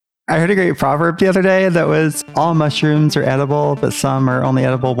I heard a great proverb the other day that was all mushrooms are edible, but some are only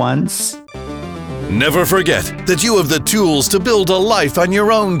edible once. Never forget that you have the tools to build a life on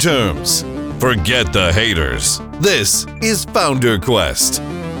your own terms. Forget the haters. This is Founder Quest.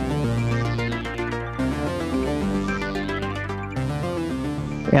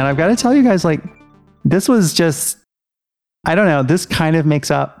 And I've got to tell you guys, like, this was just, I don't know, this kind of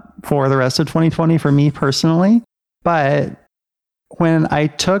makes up for the rest of 2020 for me personally. But when I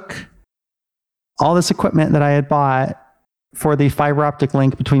took all this equipment that I had bought for the fiber optic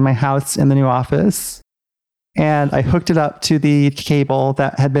link between my house and the new office, and I hooked it up to the cable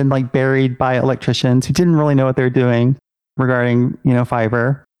that had been like buried by electricians who didn't really know what they were doing regarding,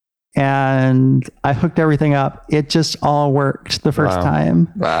 fiber. And I hooked everything up. It just all worked the first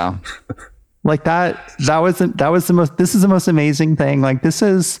time. Wow. Like this is the most amazing thing. Like that's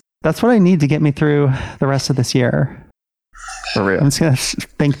what I need to get me through the rest of this year. For real. I'm just going to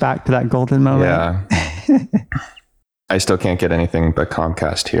think back to that golden moment. Yeah. I still can't get anything but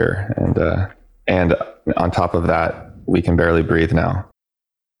Comcast here. And on top of that, we can barely breathe now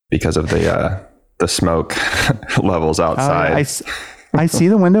because of the smoke levels outside. I see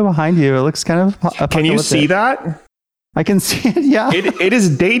the window behind you. It looks kind of apocalyptic. Can you see that? I can see it. Yeah. It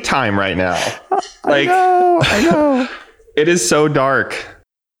is daytime right now. Like, I know. It is so dark.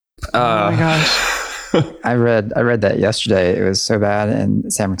 Oh my gosh. I read that yesterday. It was so bad in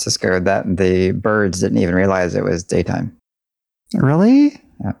San Francisco that the birds didn't even realize it was daytime. Really?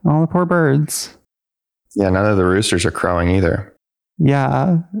 Yeah. All the poor birds. Yeah, none of the roosters are crowing either.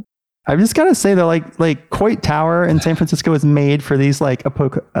 Yeah. I've just got to say that like Coit Tower in San Francisco is made for these like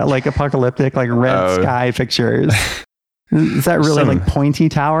apocalyptic like red sky pictures. Is that really like pointy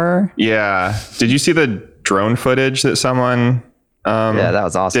tower? Yeah. Did you see the drone footage that someone yeah, that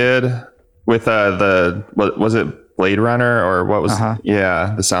was awesome. did with what was it, Blade Runner, or what was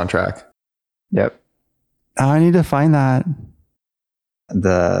the soundtrack? Yep. Oh, I need to find that.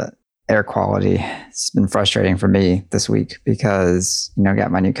 The air quality, it's been frustrating for me this week because, I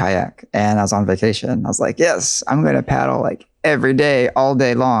got my new kayak and I was on vacation. I was like, yes, I'm going to paddle like every day, all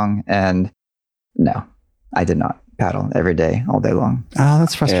day long. And no, I did not paddle every day, all day long. Oh,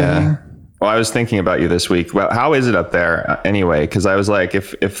 that's frustrating. Yeah. Well, I was thinking about you this week. Well, how is it up there anyway? Because I was like,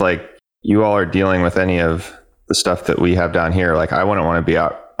 if like you all are dealing with any of the stuff that we have down here, like I wouldn't want to be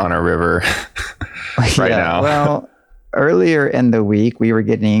out on a river now. Well, earlier in the week, we were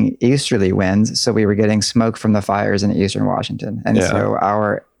getting easterly winds. So we were getting smoke from the fires in eastern Washington. And so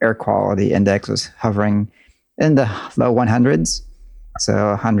our air quality index was hovering in the low 100s. So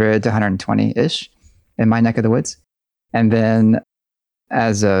 100 to 120-ish in my neck of the woods. And then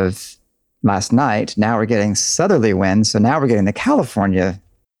as of last night, now we're getting southerly winds. So now we're getting the California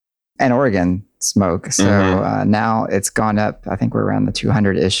and Oregon smoke. So now it's gone up. I think we're around the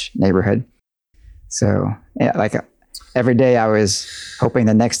 200-ish neighborhood. So yeah, like every day I was hoping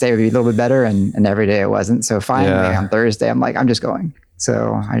the next day would be a little bit better, and every day it wasn't. So finally on Thursday, I'm like, I'm just going.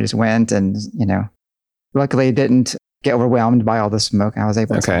 So I just went and, luckily didn't get overwhelmed by all the smoke. I was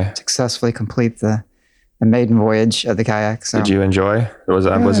able to successfully complete the maiden voyage of the kayak. So. Did you enjoy? Was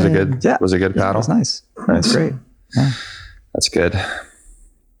it a good? Yeah. Was it a good paddle? It was nice. That's great. Yeah. That's good.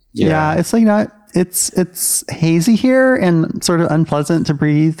 Yeah, it's like it's hazy here and sort of unpleasant to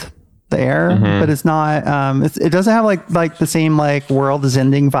breathe the air, but it's not. It doesn't have like the same like world is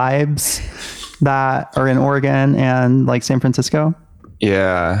ending vibes that are in Oregon and like San Francisco.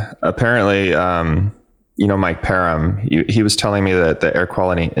 Yeah, apparently. Mike Parham, he was telling me that the air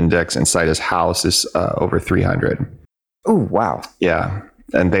quality index inside his house is over 300. Oh, wow. Yeah.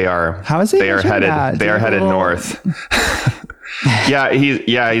 And they are, how is he? They are headed north.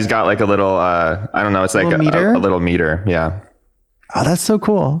 He's got like a little, I don't know. It's like a little meter. Yeah. Oh, that's so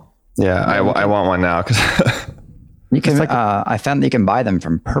cool. Yeah. I want one now. You can, I found that you can buy them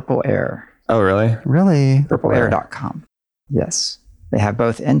from Purple Air. Oh, really? Really? PurpleAir.com. Yes. They have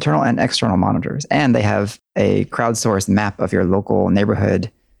both internal and external monitors, and they have a crowdsourced map of your local neighborhood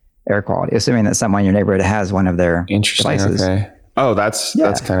air quality, assuming that someone in your neighborhood has one of their devices. Okay. Oh, that's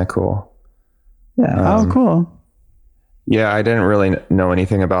kind of cool. Yeah. Cool. Yeah, I didn't really know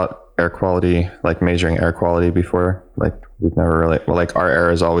anything about air quality, like measuring air quality before. Like we've never really, our air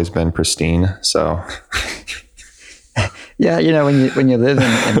has always been pristine. So. Yeah, when you live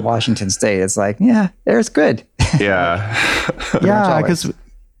in Washington State, it's like, air's good. Yeah. Yeah, because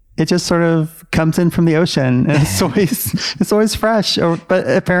it just sort of comes in from the ocean and it's always fresh. But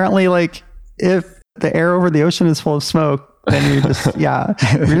apparently, like if the air over the ocean is full of smoke, then you're just out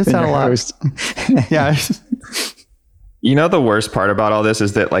a lot. Yeah. You know, the worst part about all this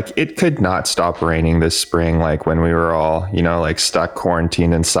is that like it could not stop raining this spring, like when we were all, you know, like stuck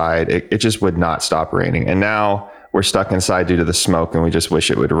quarantined inside. It just would not stop raining. And now we're stuck inside due to the smoke, and we just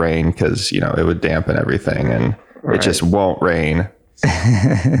wish it would rain because, you know, it would dampen everything, and it just won't rain.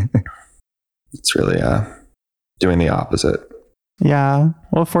 It's really doing the opposite. Yeah.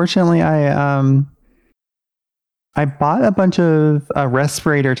 Well, fortunately, I bought a bunch of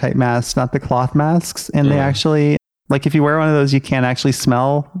respirator type masks, not the cloth masks, and they actually, like, if you wear one of those, you can't actually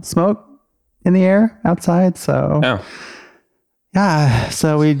smell smoke in the air outside. So, yeah.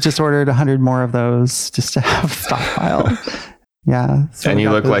 So we just ordered 100 more of those just to have a stockpile. Yeah. So and you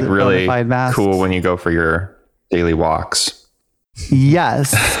look like really cool when you go for your daily walks.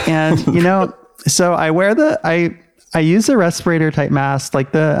 Yes. And, you know, so I wear I use a respirator type mask,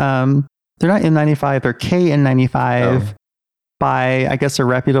 like they're not N95, they're KN95 by, I guess, a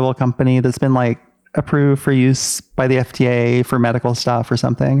reputable company that's been like approved for use by the FDA for medical stuff or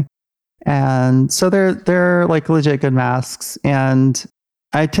something. And so they're like legit good masks. And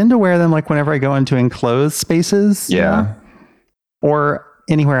I tend to wear them like whenever I go into enclosed spaces. Yeah. You know? Or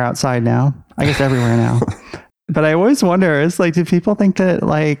anywhere outside now. I guess everywhere now. But I always wonder, is like, do people think that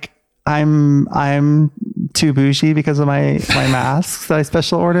like I'm too bougie because of my masks that I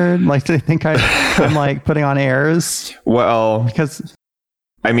special ordered? Like, do they think I'm like putting on airs? Well, because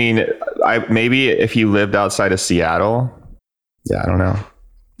I mean, maybe if you lived outside of Seattle, I don't know.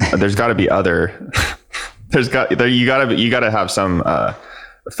 There's got to be other. You got to have some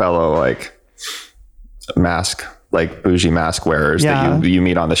fellow like mask, like bougie mask wearers that you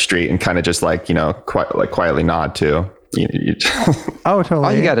meet on the street and kind of just like, you know, quietly nod to. Oh, totally.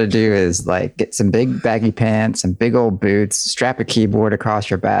 All you got to do is like get some big baggy pants, some big old boots, strap a keyboard across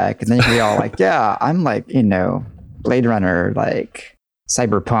your back, and then you can be all like, yeah, I'm like, you know, Blade Runner, like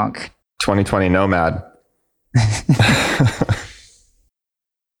cyberpunk 2020 nomad.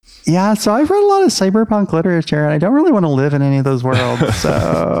 Yeah, so I've read a lot of cyberpunk literature, and I don't really want to live in any of those worlds.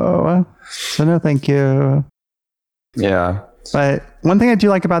 So no, thank you. Yeah. But one thing I do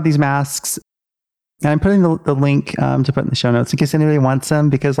like about these masks, and I'm putting the link to put in the show notes in case anybody wants them,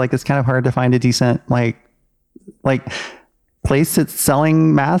 because like it's kind of hard to find a decent like place that's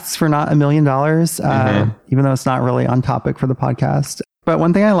selling masks for not $1 million, even though it's not really on topic for the podcast. But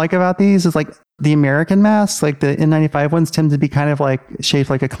one thing I like about these is like the American masks, like the N95 ones, tend to be kind of like shaped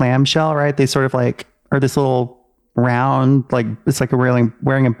like a clamshell, right? They sort of like are this little round, like it's like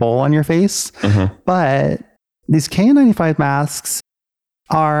wearing a bowl on your face. But these KN95 masks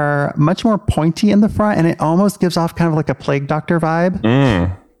are much more pointy in the front, and it almost gives off kind of like a Plague Doctor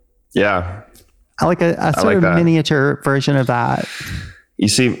vibe. Yeah. I like a sort of miniature version of that. You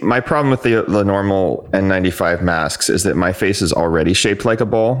see, my problem with the normal N95 masks is that my face is already shaped like a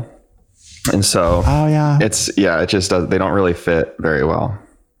bowl. And so it just does, they don't really fit very well.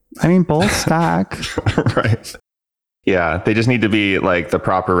 I mean, bowls stack. Right. Yeah. They just need to be like the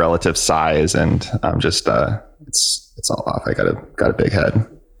proper relative size. And I'm just, it's all off. I got a big head.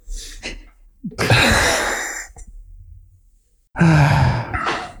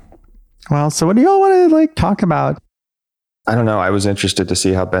 Well, so what do y'all want to like talk about? I don't know. I was interested to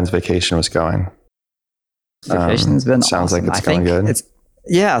see how Ben's vacation was going. Vacation's been sounds awesome. like it's going good.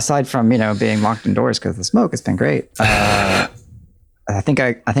 Aside from, you know, being locked indoors because of the smoke, it's been great. I think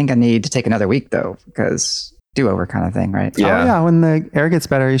I need to take another week though, because do-over kind of thing, right? Yeah. Oh yeah, when the air gets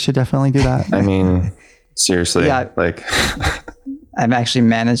better, you should definitely do that. I mean, seriously, like I've actually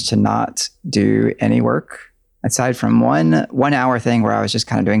managed to not do any work aside from one hour thing where I was just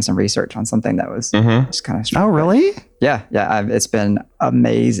kind of doing some research on something that was just kind of strange. Oh, really? Yeah. It's been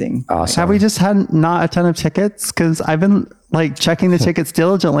amazing. Awesome. Have we just had not a ton of tickets? Because I've been like checking the tickets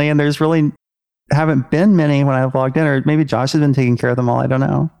diligently, and there's really haven't been many when I've logged in, or maybe Josh has been taking care of them all. I don't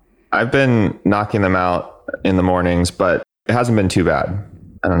know. I've been knocking them out in the mornings, but it hasn't been too bad.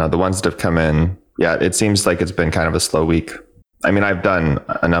 I don't know. The ones that have come in, it seems like it's been kind of a slow week. I mean, I've done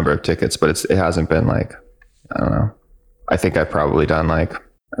a number of tickets, but it hasn't been like, I don't know. I think I've probably done like,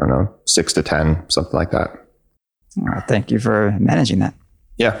 6 to 10, something like that. Thank you for managing that.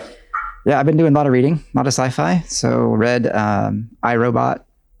 Yeah. Yeah, I've been doing a lot of reading, a lot of sci-fi. So read iRobot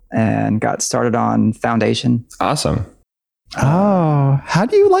and got started on Foundation. Awesome. Oh, how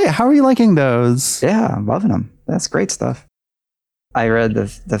are you liking those? Yeah, I'm loving them. That's great stuff. I read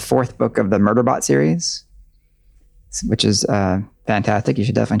the fourth book of the Murderbot series, which is fantastic. You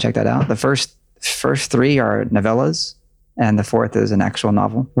should definitely check that out. The first 3 are novellas, and the fourth is an actual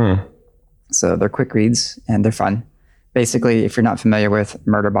novel. So they're quick reads and they're fun. Basically, if you're not familiar with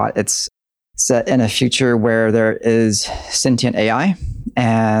Murderbot, it's set in a future where there is sentient AI,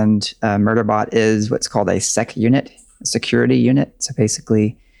 and Murderbot is what's called a sec unit security unit. So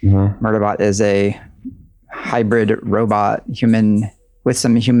basically, Murderbot is a hybrid robot human with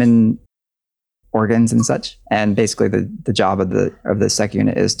some human organs and such. And basically, the job of the sec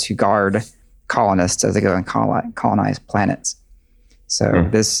unit is to guard colonists as they go and colonize planets. So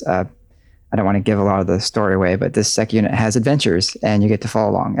this, I don't want to give a lot of the story away, but this sec unit has adventures, and you get to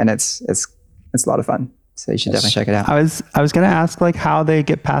follow along, and it's a lot of fun. So you should definitely check it out. I was going to ask like how they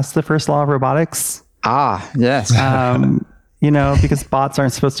get past the first law of robotics. Yes. Because bots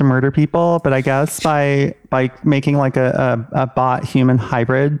aren't supposed to murder people, but I guess by making like a bot human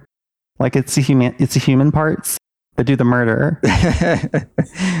hybrid, like it's a human parts that do the murder.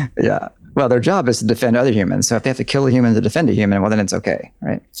 Yeah. Well, their job is to defend other humans. So if they have to kill a human to defend a human, well, then it's okay,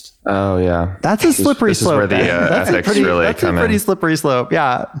 right? Oh, yeah. That's a slippery slope. This is where the ethics really come in. That's a pretty slippery slope.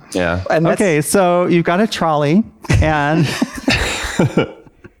 Yeah. Yeah. Okay, so you've got a trolley, and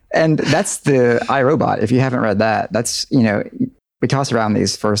and that's the iRobot. If you haven't read that, that's we toss around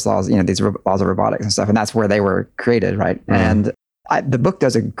these first laws, these laws of robotics and stuff, and that's where they were created, right? And the book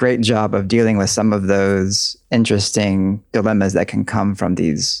does a great job of dealing with some of those interesting dilemmas that can come from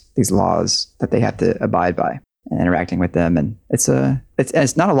these laws that they have to abide by and interacting with them. And it's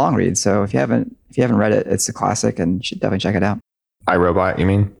not a long read, so if you haven't read it, it's a classic, and you should definitely check it out. iRobot, you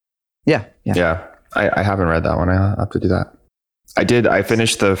mean? Yeah. I haven't read that one. I'll have to do that. I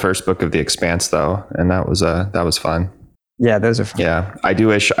finished the first book of The Expanse though, and that was fun. Yeah, those are fun. Yeah, I do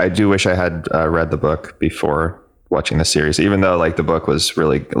wish I had read the book before watching the series, even though like the book was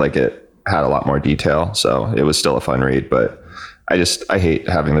really like it had a lot more detail, so it was still a fun read. But I hate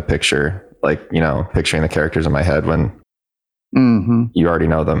having the picture, like picturing the characters in my head when you already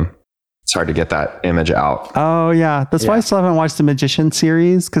know them. It's hard to get that image out. Oh yeah, that's why I still haven't watched the Magician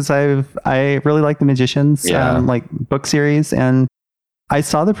series, because I really like the Magicians like book series, and I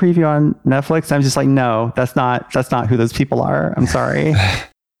saw the preview on Netflix. And I'm just like, no, that's not who those people are. I'm sorry.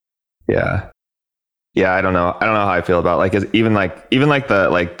 Yeah, I don't know how I feel about like even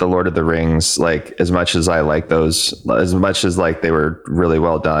the Lord of the Rings, like as much as I like those, as much as like they were really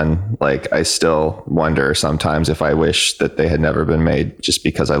well done, like I still wonder sometimes if I wish that they had never been made, just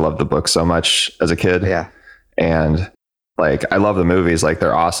because I love the book so much as a kid. Yeah. And like I love the movies, like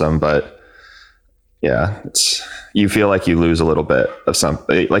they're awesome, but yeah, you feel like you lose a little bit of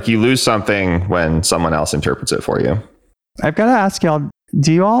something, like you lose something when someone else interprets it for you. I've got to ask y'all,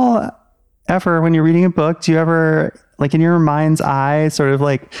 do you all ever, when you're reading a book, do you ever, like in your mind's eye, sort of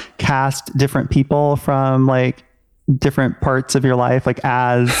like cast different people from like different parts of your life, like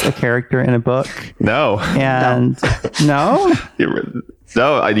as a character in a book? No. And no?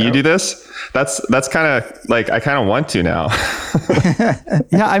 No, you do this? That's kind of like, I kind of want to now.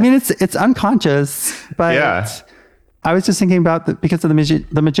 Yeah, I mean, it's unconscious, but yeah. I was just thinking about because of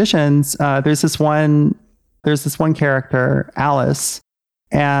the Magicians, there's this one character, Alice.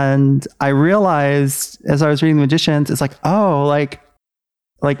 And I realized as I was reading The Magicians, it's like, oh, like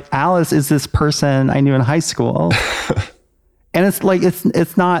Alice is this person I knew in high school. And it's like,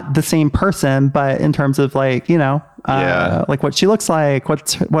 it's not the same person, but in terms of like, like what she looks like,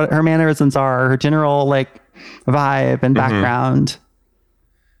 what her mannerisms are, her general like vibe and background.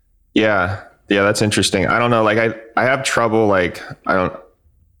 Yeah. Yeah. That's interesting. I don't know. Like I have trouble. Like, I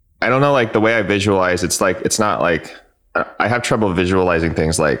don't know. Like the way I visualize, it's like, it's not like, I have trouble visualizing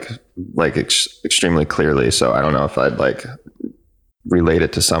things like extremely clearly. So I don't know if I'd like relate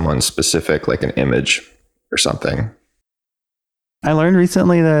it to someone specific, like an image or something. I learned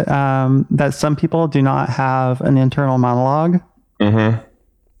recently that that some people do not have an internal monologue,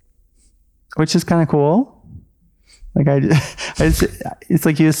 which is kind of cool. Like it's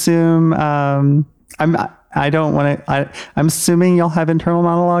like you assume. I'm assuming y'all have internal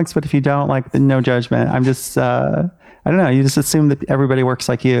monologues, but if you don't, like, no judgment. I'm just. I don't know. You just assume that everybody works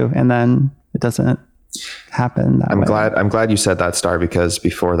like you, and then it doesn't happen that way. I'm glad you said that, Star, because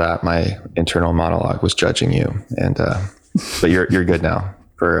before that, my internal monologue was judging you, and but you're good now.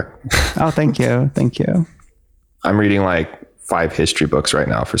 Oh, thank you. I'm reading like 5 history books right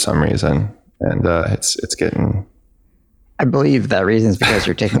now for some reason, and it's getting. I believe that reason is because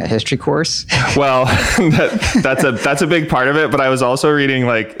you're taking a history course. Well, that's a big part of it. But I was also reading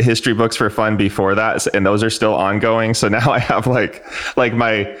like history books for fun before that, and those are still ongoing. So now I have like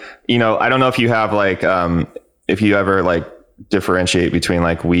my, I don't know if you have like, if you ever like differentiate between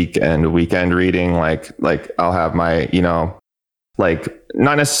like week and weekend reading, like I'll have my, like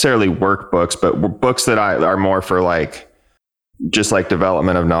not necessarily workbooks, but books that are more for like, just like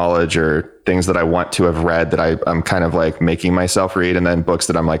development of knowledge or things that I want to have read that I'm kind of like making myself read, and then books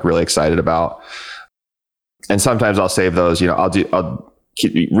that I'm like really excited about. And sometimes I'll save those, I'll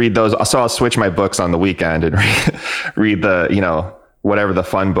read those. So I'll switch my books on the weekend and read the, you know, whatever the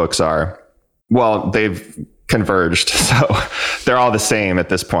fun books are. Well, they've converged, so they're all the same at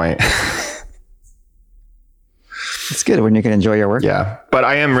this point. It's good when you can enjoy your work. Yeah, but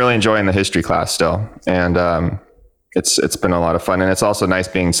I am really enjoying the history class still, and it's been a lot of fun, and it's also nice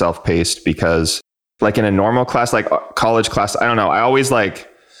being self-paced because, like in a normal class, like college class, I don't know, I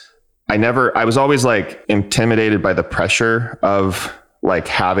was always like intimidated by the pressure of like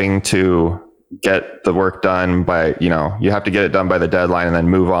having to get the work done by, you know, you have to get it done by the deadline and then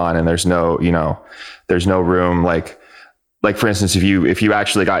move on, and there's no room, like for instance, if you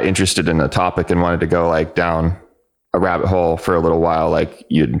actually got interested in a topic and wanted to go like down a rabbit hole for a little while, like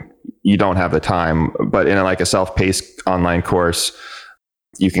you don't have the time. But in a self-paced online course,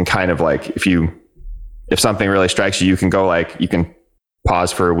 you can kind of like, if something really strikes you, you can go you can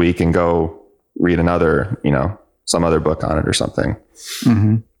pause for a week and go read another, you know, some other book on it or something.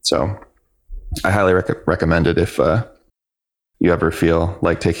 Mm-hmm. So I highly recommend it if you ever feel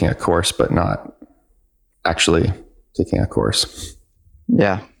like taking a course, but not actually taking a course.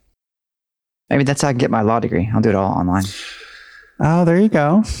 Yeah. Maybe that's how I can get my law degree. I'll do it all online. Oh, there you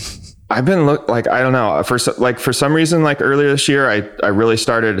go. I've been I don't know, for some reason, like earlier this year, I really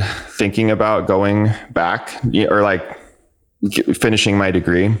started thinking about going back or finishing my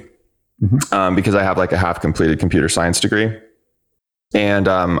degree, because I have like a half completed computer science degree. And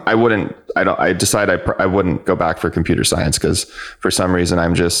I decided I wouldn't go back for computer science because for some reason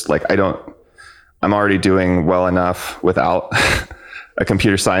I'm just like, I'm already doing well enough without a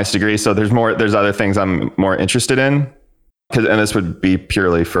computer science degree. So there's other things I'm more interested in. And this would be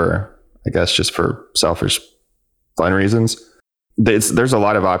purely for, I guess, just for selfish fun reasons. There's a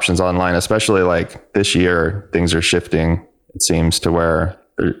lot of options online, especially like this year, things are shifting. It seems to where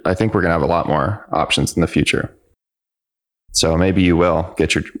I think we're going to have a lot more options in the future. So maybe you will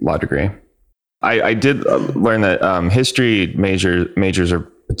get your law degree. I did learn that history majors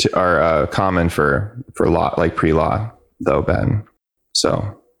are common for law, like pre-law though, Ben.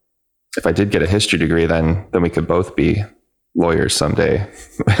 So if I did get a history degree, then we could both be lawyers someday.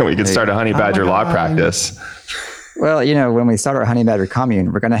 We could start a honey badger law practice. Well, you know, when we start our honey badger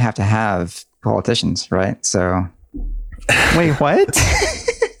commune, we're going to have politicians, right? So wait, what?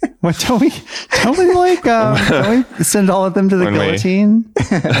 What don't we send all of them to the guillotine?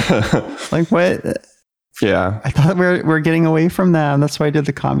 Like what? Yeah. I thought we're getting away from them. That's why I did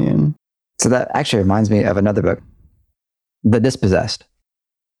the commune. So that actually reminds me of another book, The Dispossessed.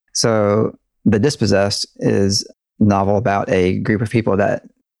 So The Dispossessed is a novel about a group of people that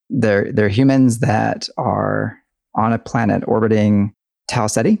they're humans that are on a planet orbiting Tau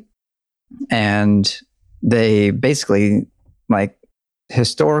Ceti, and they basically, like,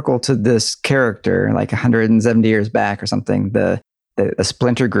 historical to this character, like 170 years back or something, the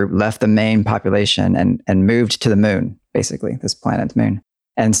splinter group left the main population and moved to the moon, basically this planet's moon,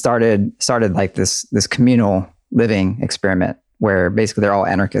 and started like this communal living experiment where basically they're all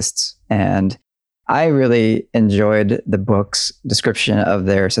anarchists. And I really enjoyed the book's description of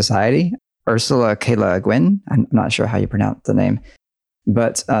their society. Ursula K. Le Guin, I'm not sure how you pronounce the name,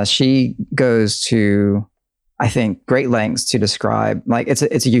 but she goes to, I think, great lengths to describe, like, it's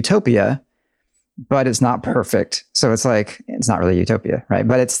a utopia, but it's not perfect. So it's like, it's not really utopia, right?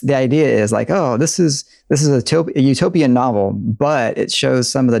 But the idea is like, oh, this is a utopian novel, but it shows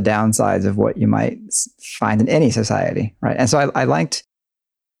some of the downsides of what you might find in any society, right? And so I liked,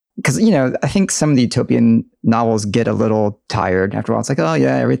 because, you know, I think some of the utopian novels get a little tired after a while. It's like, oh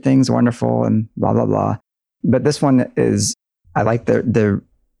yeah, everything's wonderful and blah, blah, blah. But this one is, I like the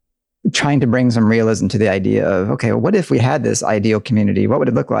trying to bring some realism to the idea of, okay, well, what if we had this ideal community? What would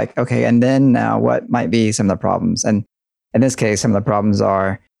it look like? Okay, and then now what might be some of the problems? And in this case, some of the problems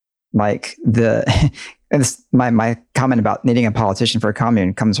are like and this, my comment about needing a politician for a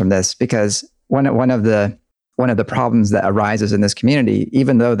commune comes from this, because one of the problems that arises in this community,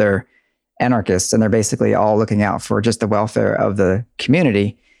 even though they're anarchists and they're basically all looking out for just the welfare of the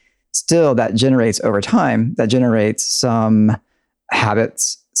community, still that generates over time, that generates some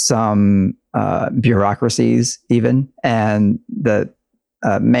habits, some bureaucracies even. And the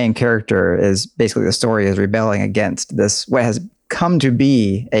main character is basically, the story is rebelling against this, what has come to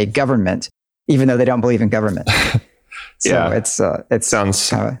be a government, even though they don't believe in government. So yeah, that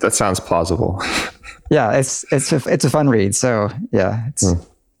sounds plausible. Yeah, it's a fun read. So yeah,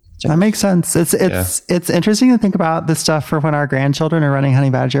 that makes sense. It's interesting to think about this stuff for when our grandchildren are running Honey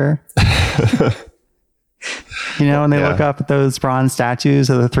Badger. You know, when they look up at those bronze statues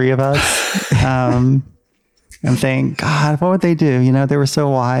of the three of us. and think, God, what would they do? You know, they were so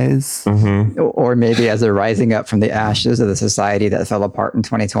wise. Mm-hmm. Or maybe as they're rising up from the ashes of the society that fell apart in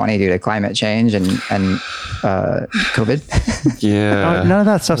 2020 due to climate change and COVID. Yeah. Oh, none of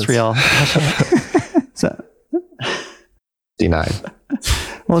that stuff's real. So, denied.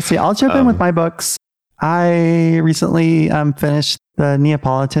 well, let's see. I'll jump in with my books. I recently finished the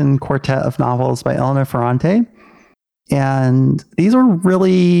Neapolitan Quartet of Novels by Elena Ferrante. And these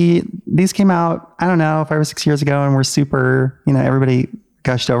came out, I don't know, 5 or 6 years ago, and were super, you know, everybody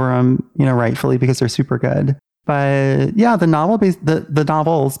gushed over them, you know, rightfully because they're super good. But yeah, the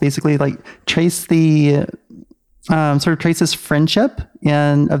novels basically like trace the sort of traces friendship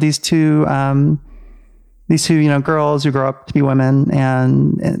of these two, you know, girls who grow up to be women,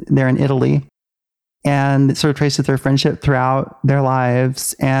 and they're in Italy, and it sort of traces their friendship throughout their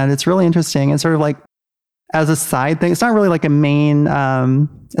lives. And it's really interesting. It's sort of like, as a side thing, it's not really like a main,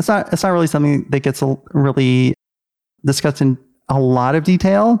 it's not really something that gets really discussed in a lot of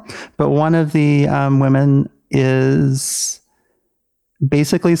detail, but one of the women is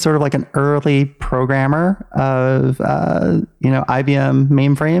basically sort of like an early programmer of, you know, IBM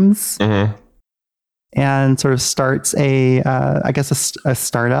mainframes, Mm-hmm. and sort of starts a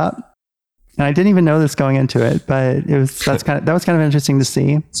startup. And I didn't even know this going into it, but that was kind of interesting to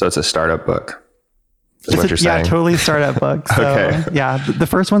see. So it's a startup book. Is what you're saying? Yeah, totally startup book. So, Okay. Yeah, the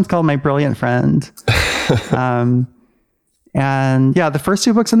first one's called My Brilliant Friend. And yeah, the first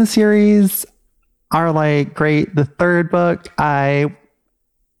 2 books in the series are like great. The third book, I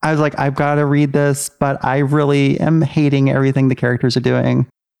was like, I've got to read this, but I really am hating everything the characters are doing.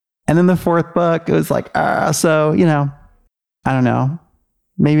 And then the 4th book, it was like, so, you know, I don't know.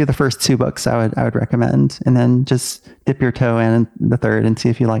 Maybe the first 2 books I would recommend, and then just dip your toe in the third and see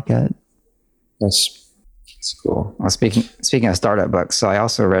if you like it. That's cool. Well, speaking of startup books, so I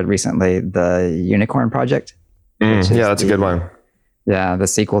also read recently The Unicorn Project. Yeah, that's a good one. Yeah, the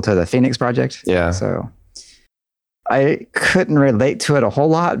sequel to the Phoenix Project. Yeah. So I couldn't relate to it a whole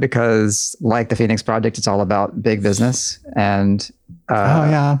lot because, like the Phoenix Project, it's all about big business and you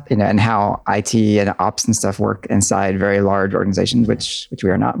know, and how IT and ops and stuff work inside very large organizations, which we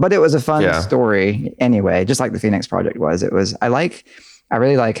are not. But it was a fun story anyway, just like the Phoenix Project was. I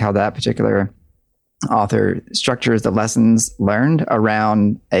really like how that particular author structures the lessons learned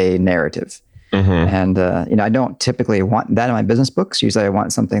around a narrative. Mm-hmm. And, you know, I don't typically want that in my business books. Usually I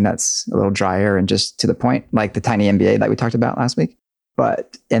want something that's a little drier and just to the point, like the Tiny MBA that we talked about last week.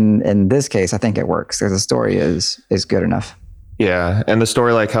 But in this case, I think it works because the story is good enough. Yeah. And the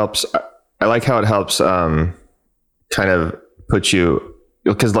story helps. I like how it helps kind of put you,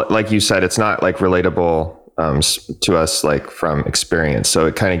 because like you said, it's not like relatable to us like from experience. So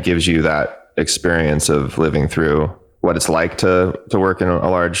it kind of gives you that experience of living through what it's like to work in a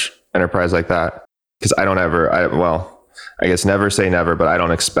large enterprise like that. Because I guess never say never, but I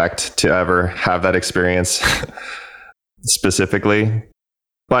don't expect to ever have that experience specifically.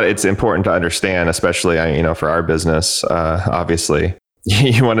 But it's important to understand, especially, you know, for our business, obviously,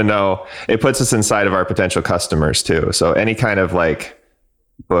 you want to know, it puts us inside of our potential customers too. So any kind of like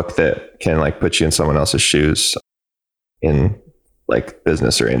book that can like put you in someone else's shoes in like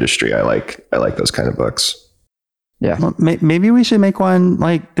business or industry, I like those kind of books. Yeah. Well, maybe we should make one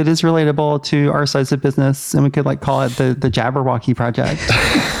like that is relatable to our size of business, and we could like call it the Jabberwocky Project.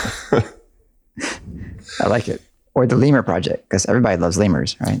 I like it. Or the Lemur Project, because everybody loves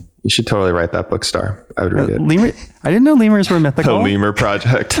lemurs, right? You should totally write that book, Star. I would read it. I didn't know lemurs were mythical. The Lemur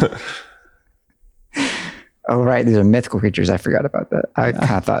Project. Oh, right. These are mythical creatures. I forgot about that. I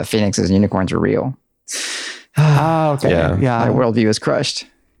kind of thought phoenixes and unicorns were real. Oh, okay. My worldview is crushed.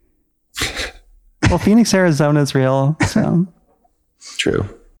 Well, Phoenix, Arizona is real. So. True.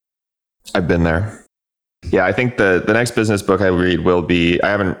 I've been there. Yeah, I think the next business book I read will be, I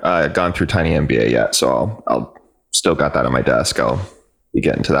haven't gone through Tiny MBA yet, so I'll still got that on my desk. I'll be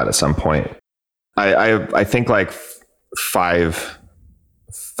getting to that at some point. I think like five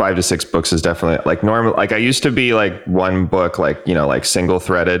to six books is definitely like normal. Like I used to be like one book, like, you know, like single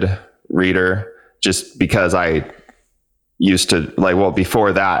threaded reader, just because I used to like, well,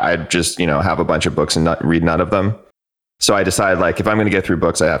 before that, I'd just, you know, have a bunch of books and not read none of them. So I decided like, if I'm going to get through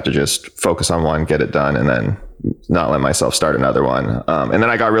books, I have to just focus on one, get it done, and then not let myself start another one. And then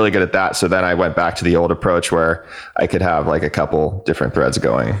I got really good at that. So then I went back to the old approach where I could have like a couple different threads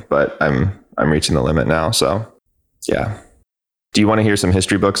going, but I'm reaching the limit now. So yeah. Do you want to hear some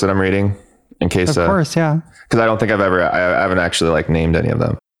history books that I'm reading in case? Of course. Yeah. Cause I don't think I haven't actually like named any of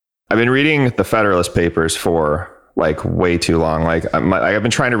them. I've been reading the Federalist Papers for like way too long. Like I've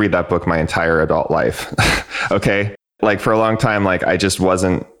been trying to read that book my entire adult life. Okay. like for a long time, like I just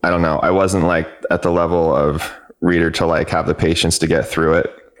wasn't, I don't know, I wasn't like at the level of reader to like have the patience to get through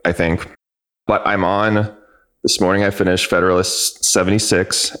it, I think. But I'm on, this morning I finished Federalist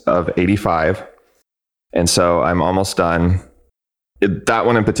 76 of 85. And so I'm almost done. That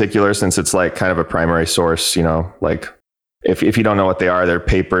one in particular, since it's like kind of a primary source, you know, like if you don't know what they are, they're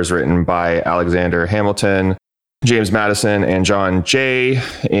papers written by Alexander Hamilton, James Madison, and John Jay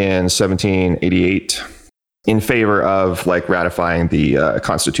in 1788 in favor of like ratifying the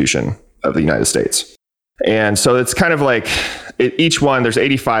Constitution of the United States. And so it's kind of like each one, there's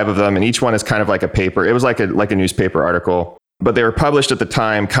 85 of them, and each one is kind of like a paper. It was like a newspaper article, but they were published at the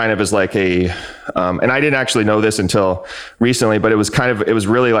time kind of as like a, and I didn't actually know this until recently, but it was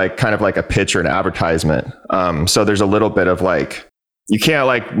really like kind of like a pitch or an advertisement. So there's a little bit of like, you can't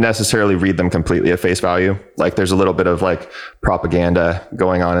like necessarily read them completely at face value. Like there's a little bit of like propaganda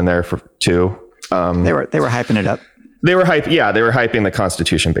going on in there too. They were hyping it up. They were hyping the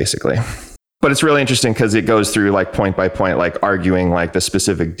Constitution basically. But it's really interesting because it goes through like point by point, like arguing like the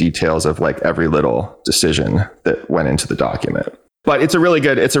specific details of like every little decision that went into the document. But it's a really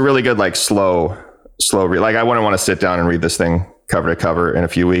good like slow read. Like I wouldn't want to sit down and read this thing cover to cover in a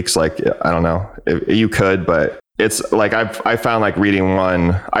few weeks. Like, I don't know if you could, but it's like, I found like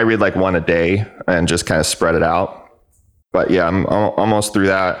I read like one a day and just kind of spread it out. But yeah, I'm almost through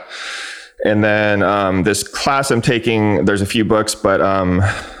that. And then this class I'm taking, there's a few books, but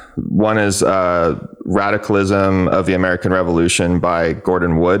one is Radicalism of the American Revolution by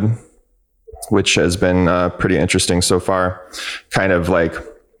Gordon Wood, which has been pretty interesting so far. Kind of like,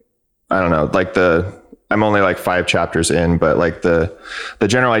 I don't know, like I'm only like 5 chapters in, but like the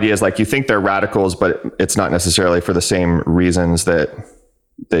general idea is like, you think they're radicals, but it's not necessarily for the same reasons that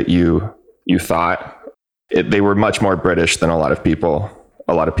you thought. They were much more British than a lot of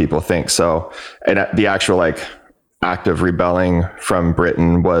people think. So, and the actual like act of rebelling from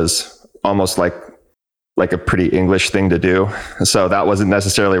Britain was almost like a pretty English thing to do. So that wasn't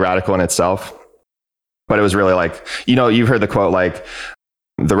necessarily radical in itself, but it was really like, you know, you've heard the quote, like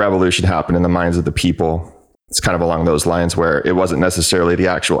the revolution happened in the minds of the people. It's kind of along those lines, where it wasn't necessarily the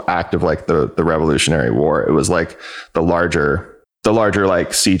actual act of like the Revolutionary War. It was like the larger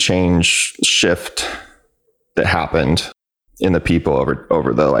like sea change shift that happened in the people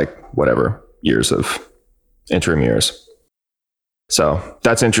over the like whatever years of interim years. So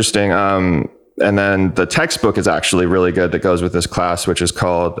that's interesting. And then the textbook is actually really good that goes with this class, which is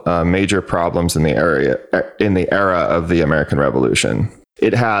called Major Problems in the Era of the American Revolution.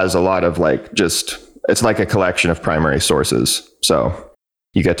 It has a lot of like it's like a collection of primary sources. So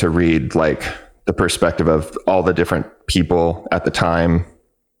you get to read like the perspective of all the different people at the time,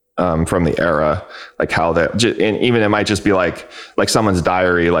 from the era, like how that, and even it might just be like someone's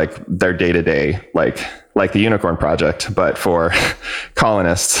diary, like their day to day, like the Unicorn Project, but for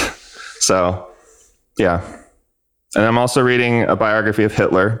colonists. So yeah. And I'm also reading a biography of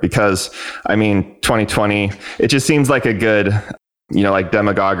Hitler because, I mean, 2020, it just seems like a good, you know, like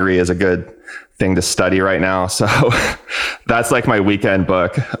demagoguery is a good thing to study right now. So that's like my weekend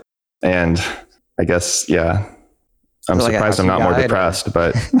book. And I guess, yeah, I'm surprised I'm not more depressed,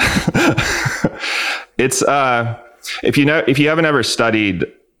 but it's, if you haven't ever studied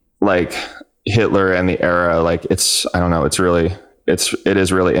like Hitler and the era, like I don't know, it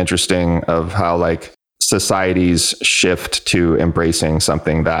is really interesting of how like societies shift to embracing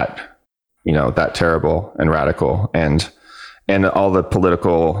something that, you know, that terrible and radical, and all the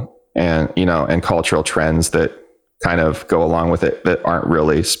political and, you know, and cultural trends that kind of go along with it that aren't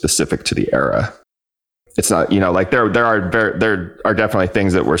really specific to the era. It's not, you know, like there are definitely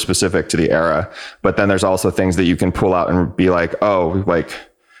things that were specific to the era, but then there's also things that you can pull out and be like, oh, like,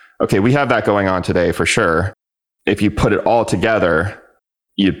 okay, we have that going on today for sure. If you put it all together,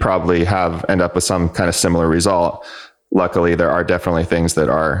 you'd probably end up with some kind of similar result. Luckily, there are definitely things that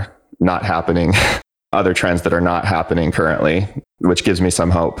are not happening, other trends that are not happening currently, which gives me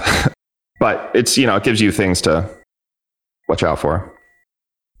some hope. But it's, you know, it gives you things to watch out for.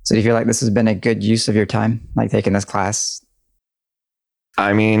 So do you feel like this has been a good use of your time, like taking this class?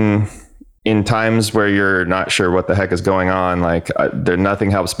 I mean, in times where you're not sure what the heck is going on, like nothing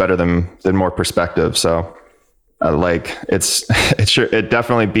helps better than more perspective. So like it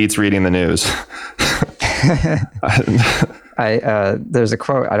definitely beats reading the news. There's a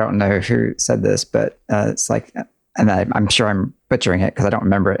quote, I don't know who said this, but it's like, and I'm sure I'm butchering it because I don't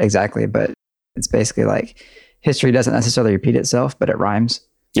remember it exactly, but it's basically like history doesn't necessarily repeat itself, but it rhymes.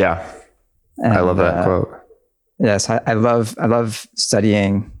 Yeah. And, I love that quote. Yes. I love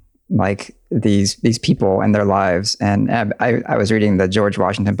studying like these people and their lives. And I was reading the George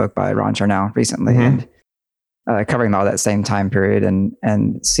Washington book by Ron Chernow recently. Mm-hmm. And covering all that same time period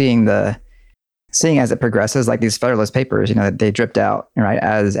and seeing as it progresses, like these Federalist Papers, they dripped out, right?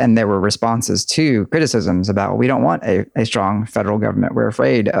 And there were responses to criticisms about, we don't want a strong federal government. We're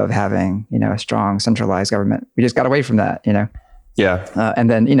afraid of having, a strong centralized government. We just got away from that, Yeah. And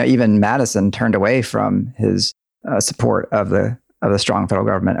then, even Madison turned away from his support of the strong federal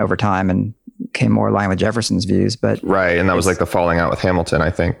government over time and came more in line with Jefferson's views. But right. And that was like the falling out with Hamilton, I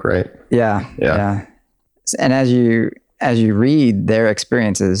think, right? Yeah. And as you read their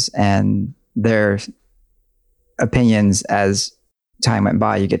experiences and their opinions as time went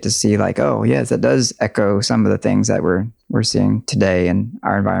by, you get to see like, oh yes, that does echo some of the things that we're seeing today in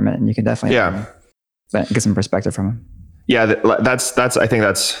our environment, and you can definitely get some perspective from them. Yeah, that's I think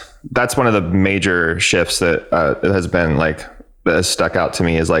that's one of the major shifts that has been like that has stuck out to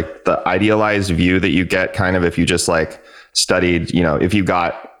me, is like the idealized view that you get kind of if you just like studied, if you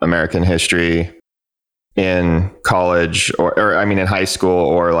got American history in college or I mean in high school,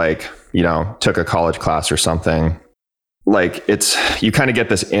 or like took a college class or something, like you kind of get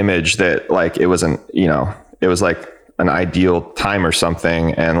this image that like it was like an ideal time or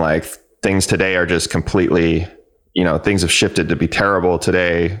something, and like things today are just completely, things have shifted to be terrible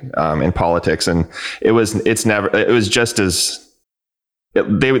today in politics, and they were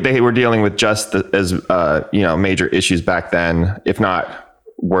dealing with just as major issues back then, if not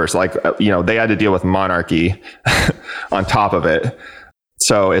worse. Like they had to deal with monarchy on top of it.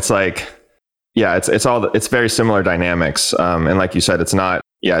 So it's like, yeah, it's very similar dynamics. And like you said, it's not,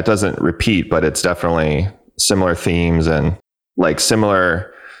 it doesn't repeat, but it's definitely similar themes and like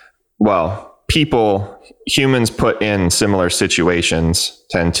humans put in similar situations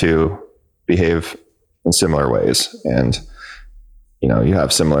tend to behave in similar ways. And, you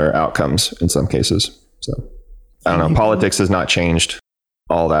have similar outcomes in some cases. So I don't know, politics has not changed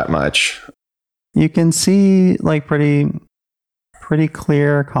all that much. You can see like pretty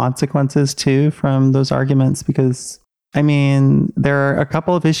clear consequences too from those arguments, because I mean, there are a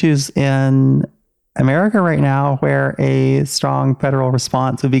couple of issues in America right now where a strong federal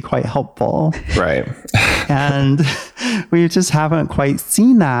response would be quite helpful. Right. And we just haven't quite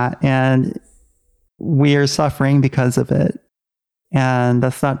seen that, and we are suffering because of it. And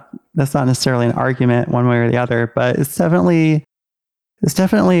that's not necessarily an argument one way or the other, but it's definitely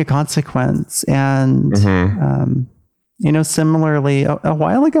a consequence. And similarly, a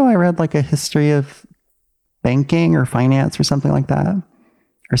while ago, I read like a history of banking or finance or something like that,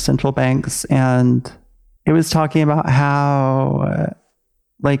 or central banks. And it was talking about how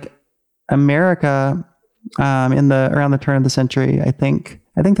like America around the turn of the century, I think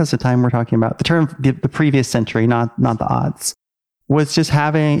that's the time we're talking about, the previous century, not the odds,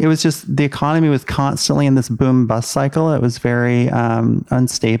 the economy was constantly in this boom bust cycle. It was very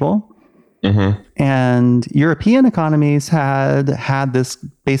unstable. Mm-hmm. And European economies had this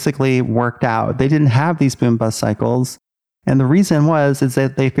basically worked out. They didn't have these boom bust cycles. And the reason is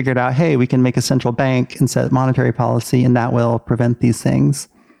that they figured out, hey, we can make a central bank and set monetary policy, and that will prevent these things.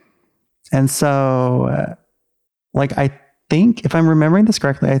 And so, I think, if I'm remembering this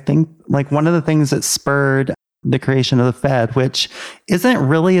correctly, I think like one of the things that spurred the creation of the Fed, which isn't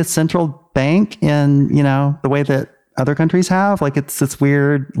really a central bank in, the way that other countries have, like it's this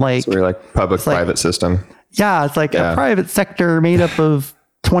weird, like public-private system. Yeah. It's like a private sector made up of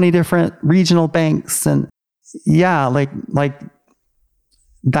 20 different regional banks. And like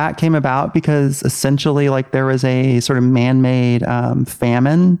that came about because essentially like there was a sort of man-made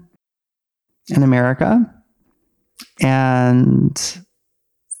famine in America. And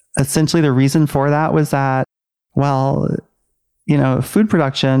essentially the reason for that was that, food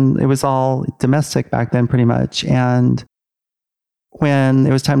production, it was all domestic back then pretty much. And when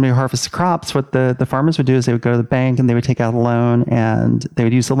it was time to harvest the crops, what the farmers would do is they would go to the bank and they would take out a loan, and they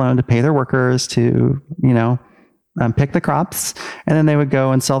would use the loan to pay their workers to, pick the crops. And then they would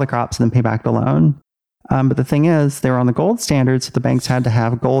go and sell the crops and then pay back the loan. But the thing is, they were on the gold standard, so the banks had to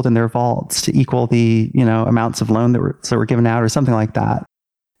have gold in their vaults to equal the, amounts of loan that were given out or something like that.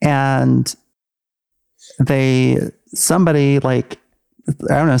 And something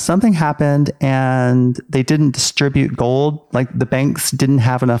happened and they didn't distribute gold. Like the banks didn't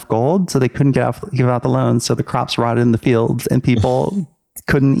have enough gold, so they couldn't give out the loans. So the crops rotted in the fields and people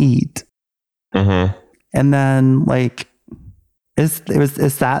couldn't eat. Mm-hmm. And then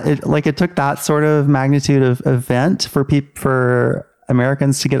it took that sort of magnitude of event for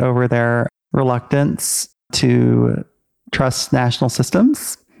Americans to get over their reluctance to trust national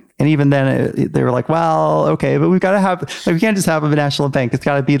systems. And even then they were like, well, okay, but we've got to have, we can't just have a national bank. It's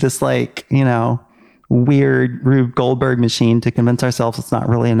got to be this weird Rube Goldberg machine to convince ourselves it's not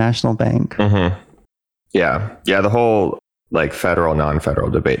really a national bank. Mm-hmm. Yeah. The whole like federal, non-federal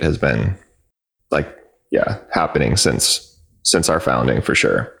debate has been like, happening since our founding for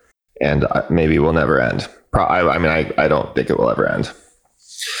sure. And maybe will never end. I don't think it will ever end.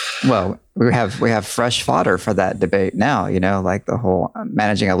 Well, we have fresh fodder for that debate now, like the whole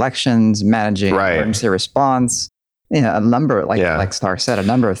managing elections, managing emergency response. A number, like Star said, a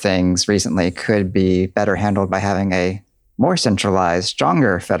number of things recently could be better handled by having a more centralized,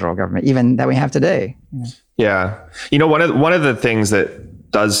 stronger federal government, even that we have today. Yeah. One of the things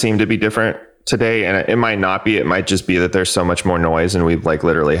that does seem to be different today, and it might not be, it might just be that there's so much more noise, and we like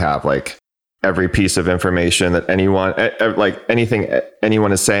literally have like every piece of information that anything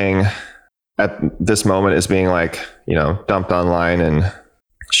anyone is saying at this moment is being like, dumped online and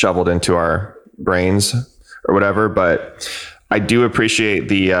shoveled into our brains or whatever. But I do appreciate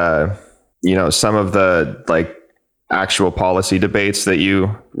the, some of the like actual policy debates that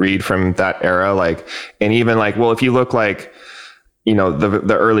you read from that era. Like, and even like, well, if you look like,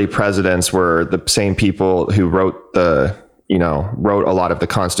 the early presidents were the same people who wrote wrote a lot of the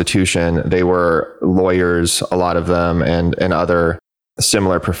Constitution. They were lawyers, a lot of them, and other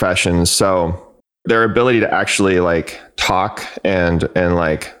similar professions. So their ability to actually like talk and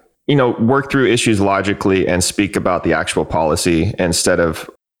like, work through issues logically and speak about the actual policy instead of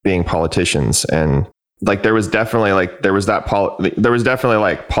being politicians. And like, there was definitely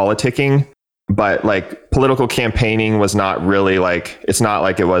politicking, but like political campaigning was not really like, it's not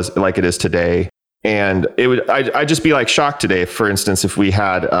like it was like it is today. And I'd just be like shocked today, for instance, if we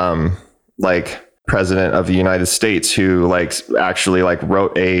had like president of the United States who like actually like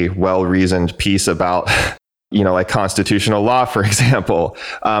wrote a well-reasoned piece about, like constitutional law, for example,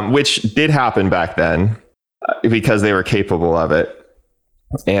 which did happen back then because they were capable of it.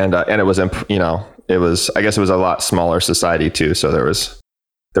 And it was, I guess it was a lot smaller society too. So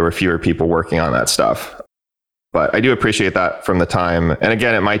there were fewer people working on that stuff. But I do appreciate that from the time. And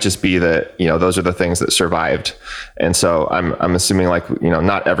again, it might just be that, those are the things that survived. And so I'm assuming like,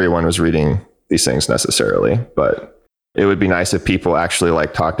 not everyone was reading these things necessarily, but it would be nice if people actually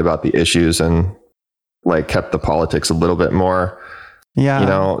like talked about the issues and like kept the politics a little bit more,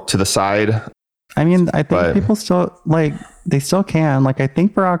 to the side. I mean, I think people still like, they still can. Like, I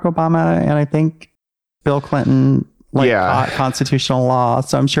think Barack Obama and I think Bill Clinton taught constitutional law,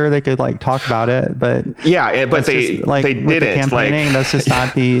 so I'm sure they could like talk about it, but but they just, like, they with didn't. the campaigning, that's just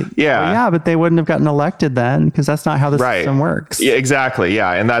not the but they wouldn't have gotten elected then, because that's not how the system works. Yeah, exactly.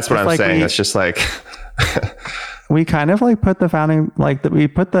 Yeah, and that's what I'm saying. It's just like we kind of like put the founding, like we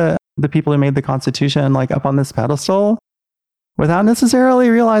put the people who made the Constitution like up on this pedestal without necessarily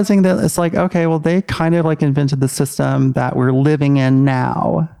realizing that it's like, okay, well, they kind of like invented the system that we're living in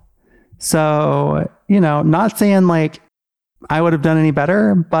now. So, not saying like I would have done any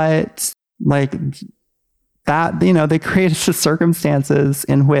better, but like that, they created the circumstances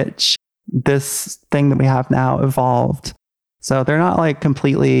in which this thing that we have now evolved. So they're not like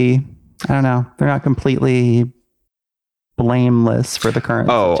completely, they're not completely blameless for the current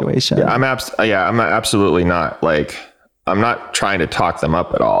situation. Yeah, I'm absolutely not like, I'm not trying to talk them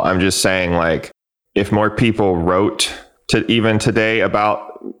up at all. I'm just saying like, if more people wrote to even today about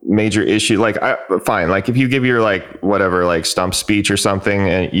major issue, like fine, like if you give your like whatever like stump speech or something,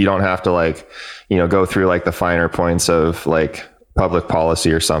 and you don't have to like go through like the finer points of like public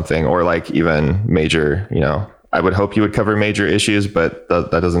policy or something, or like even major, I would hope you would cover major issues, but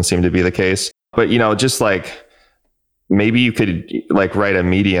that doesn't seem to be the case. But just like maybe you could like write a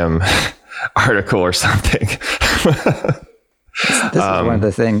Medium article or something. This is one of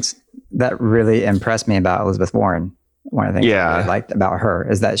the things that really impressed me about Elizabeth Warren. One of the things I really liked about her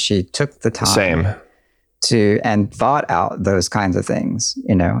is that she took the time and thought out those kinds of things,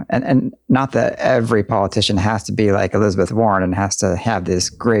 and not that every politician has to be like Elizabeth Warren and has to have this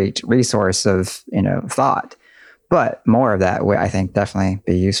great resource of, thought, but more of that would, I think, definitely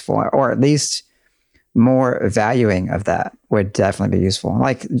be useful, or at least more valuing of that would definitely be useful.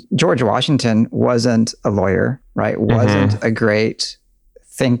 Like George Washington wasn't a lawyer, right? Wasn't a great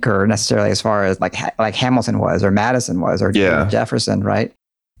thinker necessarily, as far as like Hamilton was, or Madison was, or Jefferson, right?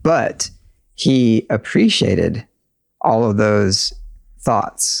 But he appreciated all of those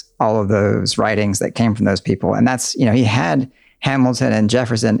thoughts, all of those writings that came from those people. And that's, he had Hamilton and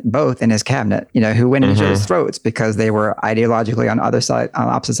Jefferson both in his cabinet, who went into his throats because they were ideologically on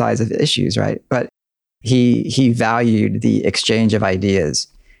opposite sides of issues, right? But he valued the exchange of ideas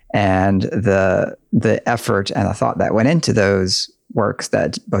and the effort and the thought that went into those works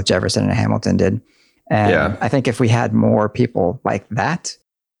that both Jefferson and Hamilton did. And I think if we had more people like that,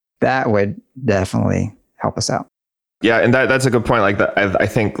 that would definitely help us out. Yeah. And that's a good point. Like I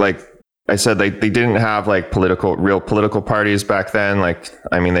think like I said, they didn't have like real political parties back then. Like,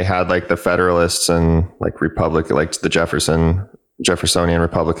 I mean, they had like the Federalists and like like the Jeffersonian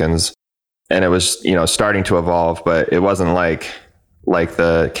Republicans. And it was, starting to evolve, but it wasn't like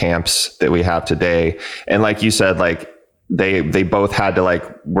the camps that we have today. And like you said, like they both had to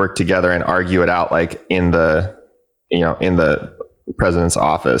like work together and argue it out, like in the president's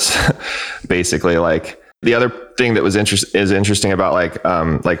office, basically. Like the other thing that was interesting about like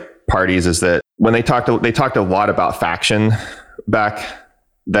parties is that when they talked a lot about faction back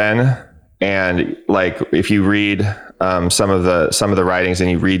then. And like, if you read some of the writings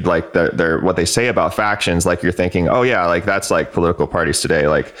and you read like their what they say about factions, like you're thinking, oh yeah, like that's like political parties today.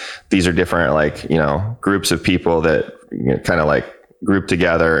 Like these are different, like, groups of people that kind of like group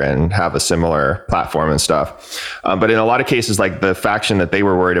together and have a similar platform and stuff. But in a lot of cases, like the faction that they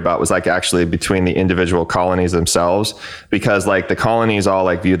were worried about was like actually between the individual colonies themselves, because like the colonies all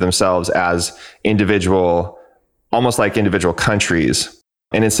like viewed themselves as almost like individual countries.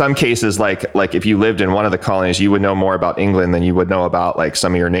 And in some cases, like if you lived in one of the colonies, you would know more about England than you would know about like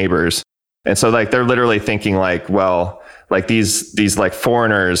some of your neighbors. And so like they're literally thinking like, well, like these like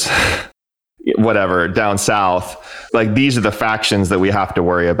foreigners, whatever, down south, like these are the factions that we have to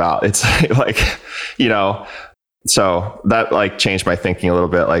worry about. It's like, so that like changed my thinking a little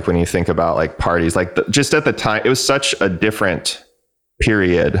bit. Like when you think about like parties, like just at the time, it was such a different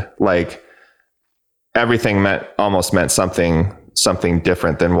period. Like everything almost meant something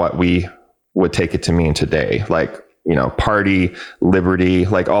different than what we would take it to mean today. Like, party, liberty,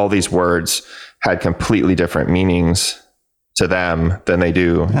 like all these words had completely different meanings to them than they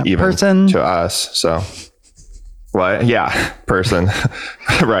do even to us. So what? Yeah. Person.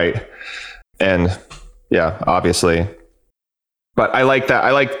 Right. And yeah, obviously, but I like that.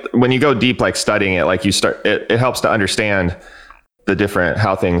 I like when you go deep, like studying it, like it helps to understand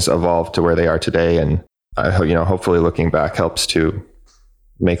how things evolved to where they are today. And hopefully looking back helps to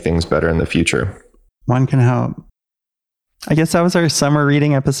make things better in the future. One can hope. I guess that was our summer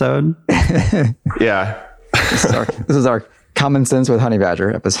reading episode. Yeah. This is our Common Sense with Honey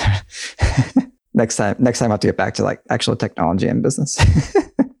Badger episode. Next time I have to get back to like actual technology and business.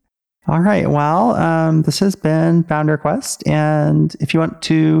 All right. Well, this has been Founder Quest. And if you want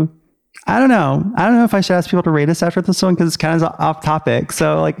to, I don't know if I should ask people to rate us after this one, because it's kind of off topic.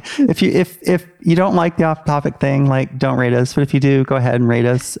 So like if you don't like the off topic thing, like don't rate us. But if you do, go ahead and rate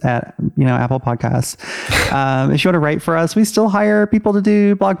us at, Apple Podcasts. If you want to write for us, we still hire people to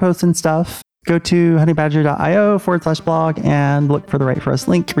do blog posts and stuff. Go to honeybadger.io/blog and look for the Write For Us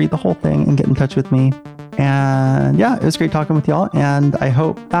link, read the whole thing and get in touch with me. And yeah, it was great talking with y'all. And I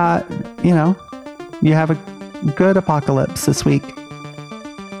hope that, you have a good apocalypse this week.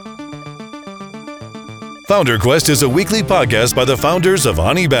 Founder Quest is a weekly podcast by the founders of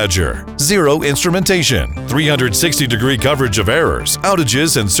Honey Badger. Zero instrumentation, 360-degree coverage of errors,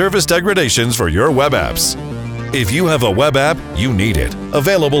 outages, and service degradations for your web apps. If you have a web app, you need it.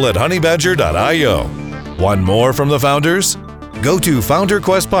 Available at honeybadger.io. Want more from the founders? Go to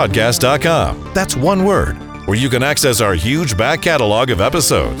founderquestpodcast.com. That's one word, where you can access our huge back catalog of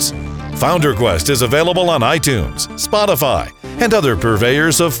episodes. Founder Quest is available on iTunes, Spotify, and other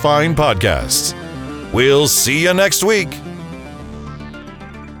purveyors of fine podcasts. We'll see you next week.